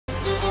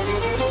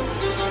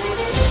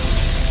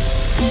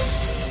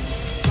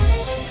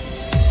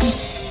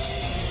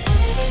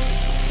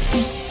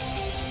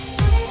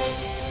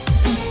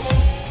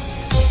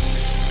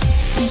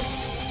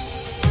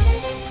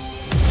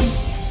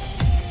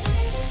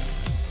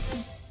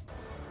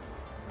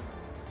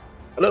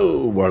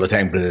Hello, World of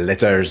Tank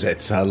Blitzers.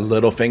 It's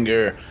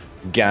Littlefinger.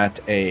 Got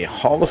a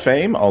Hall of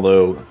Fame,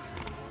 although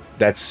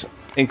that's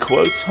in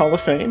quotes Hall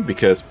of Fame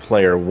because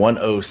player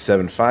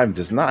 1075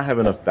 does not have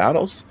enough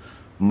battles.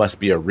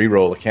 Must be a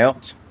reroll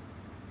account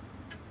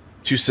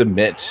to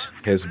submit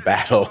his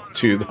battle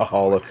to the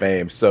Hall of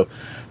Fame. So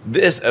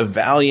this a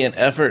valiant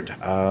effort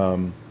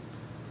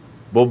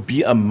will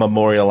be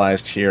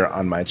memorialized here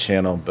on my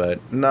channel, but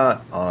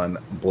not on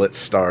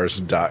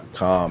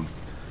blitzstars.com.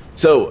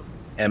 So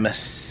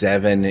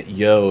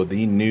M-VII-Yoh,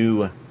 the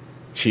new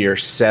tier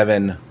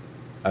 7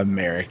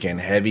 American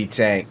heavy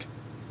tank.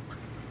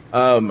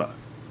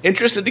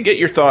 Interested to get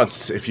your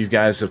thoughts if you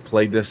guys have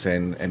played this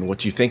and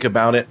what you think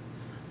about it.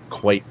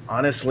 Quite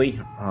honestly,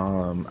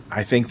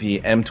 I think the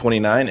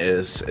M29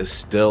 is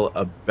still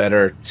a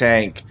better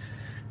tank.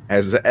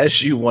 As the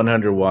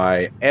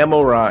SU-100Y,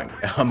 ammo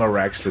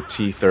racks the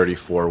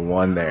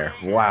T-34-1 there.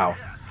 Wow,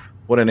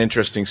 what an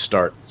interesting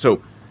start.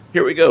 So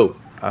here we go,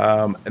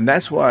 and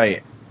that's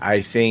why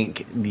I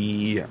think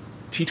the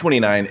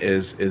T-29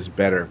 is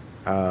better.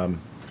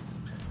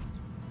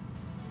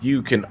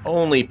 You can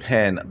only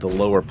pen the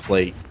lower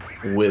plate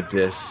with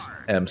this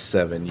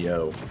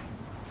M-VII-Yoh.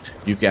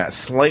 You've got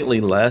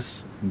slightly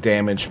less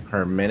damage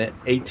per minute,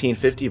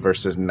 1850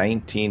 versus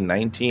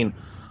 1919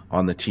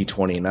 on the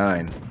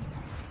T-29.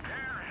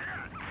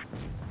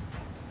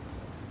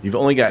 You've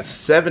only got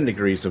 7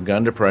 degrees of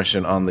gun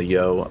depression on the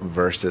Yoh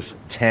versus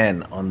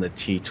 10 on the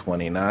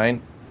T-29.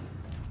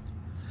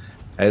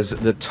 As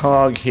the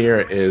TOG here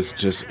is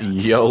just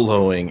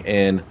YOLOing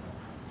in.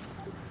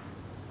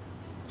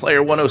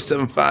 Player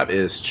 1075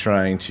 is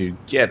trying to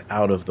get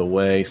out of the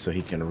way so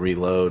he can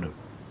reload.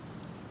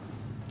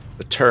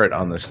 The turret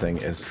on this thing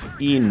is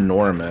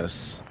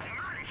enormous.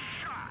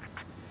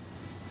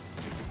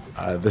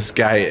 This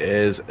guy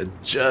is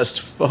just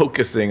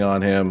focusing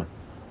on him.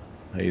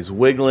 He's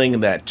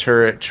wiggling that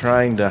turret,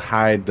 trying to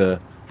hide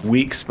the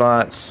weak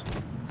spots.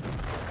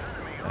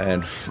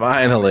 And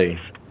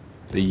finally,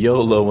 the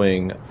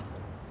YOLOing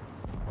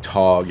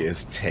TOG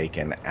is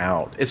taken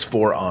out. It's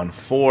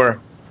 4-on-4.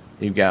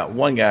 You've got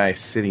one guy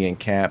sitting in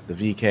cap, the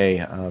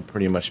VK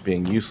pretty much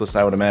being useless,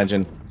 I would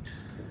imagine.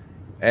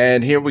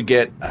 And here we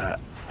get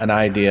an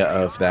idea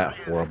of that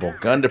horrible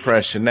gun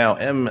depression. Now,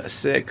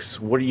 M6,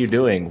 what are you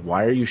doing?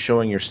 Why are you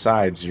showing your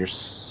sides? You're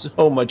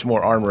so much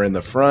more armor in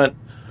the front.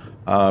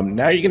 Now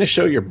you're going to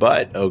show your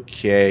butt.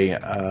 Okay.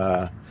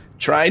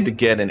 Tried to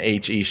get an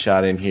HE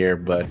shot in here,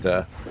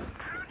 but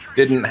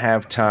didn't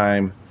have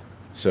time.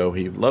 So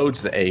he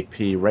loads the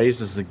AP,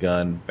 raises the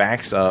gun,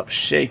 backs up,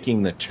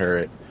 shaking the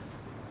turret,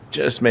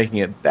 just making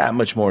it that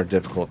much more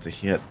difficult to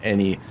hit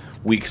any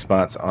weak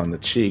spots on the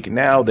cheek.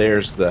 Now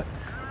there's the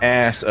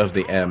ass of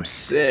the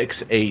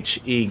M6.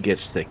 HE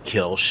gets the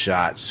kill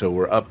shot, so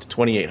we're up to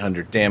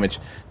 2800 damage.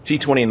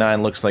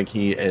 T29 looks like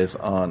he is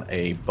on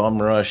a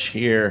bum rush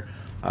here.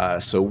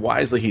 So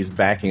wisely he's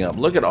backing up.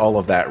 Look at all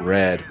of that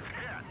red.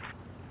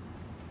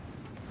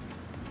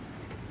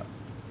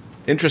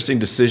 Interesting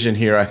decision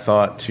here, I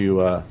thought,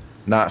 to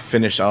not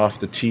finish off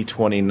the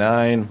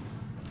T29.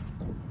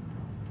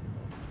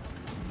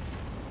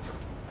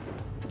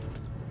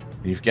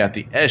 You've got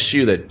the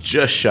SU that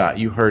just shot.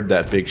 You heard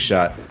that big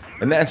shot.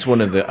 And that's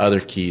one of the other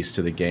keys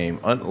to the game.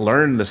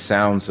 Learn the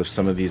sounds of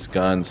some of these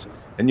guns,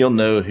 and you'll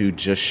know who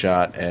just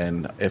shot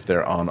and if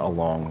they're on a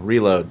long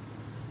reload.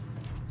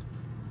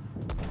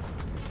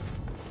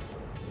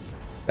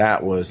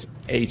 That was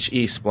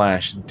HE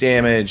splash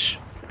damage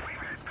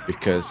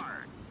because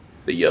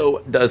the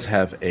Yoh does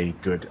have a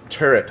good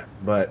turret,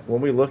 but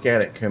when we look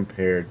at it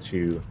compared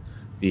to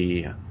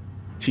the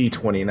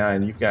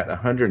T29, you've got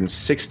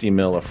 160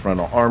 mil of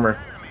frontal armor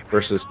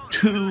versus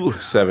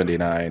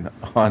 279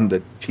 on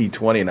the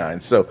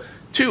T29. So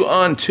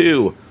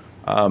 2-on-2,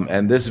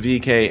 and this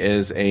VK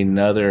is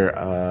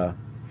another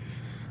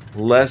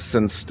less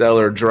than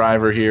stellar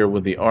driver here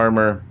with the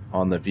armor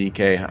on the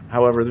VK.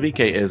 However, the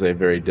VK is a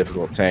very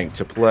difficult tank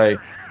to play,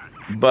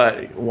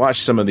 but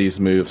watch some of these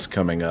moves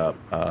coming up.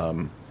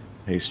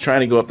 He's trying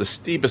to go up the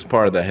steepest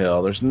part of the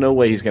hill. There's no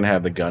way he's going to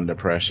have the gun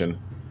depression.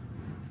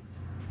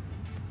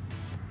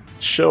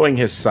 Showing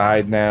his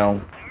side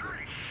now.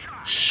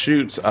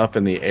 Shoots up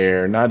in the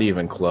air, not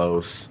even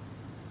close.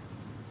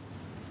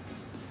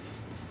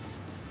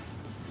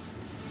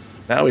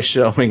 Now he's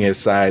showing his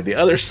side. The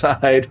other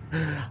side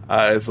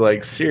is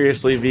like,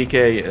 seriously,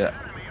 VK?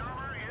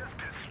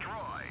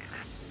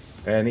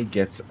 And he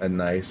gets a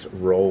nice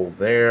roll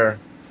there.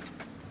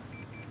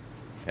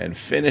 And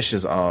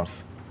finishes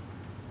off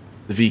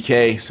the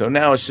VK. So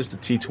now it's just a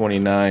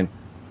T29.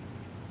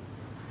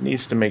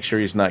 Needs to make sure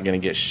he's not going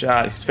to get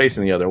shot. He's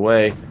facing the other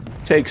way.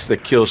 Takes the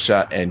kill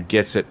shot and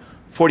gets it.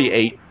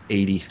 48,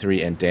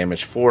 83, and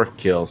damage. 4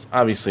 kills.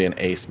 Obviously an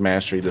ace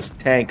mastery. This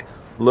tank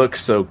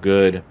looks so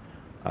good.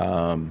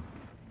 But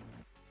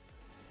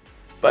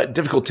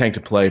difficult tank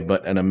to play,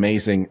 but an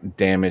amazing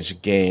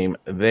damage game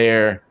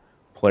there.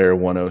 Player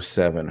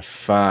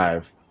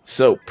 1075.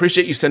 So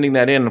appreciate you sending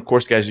that in. Of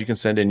course, guys, you can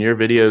send in your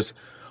videos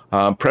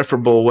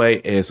Preferable way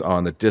is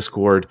on the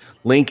Discord.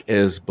 Link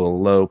is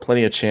below.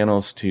 Plenty of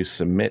channels to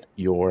submit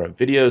your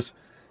videos.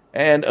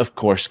 And of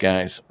course,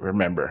 guys,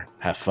 remember,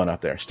 have fun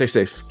out there. Stay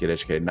safe, get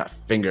educated, not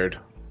fingered.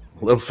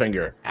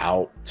 Littlefinger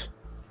out.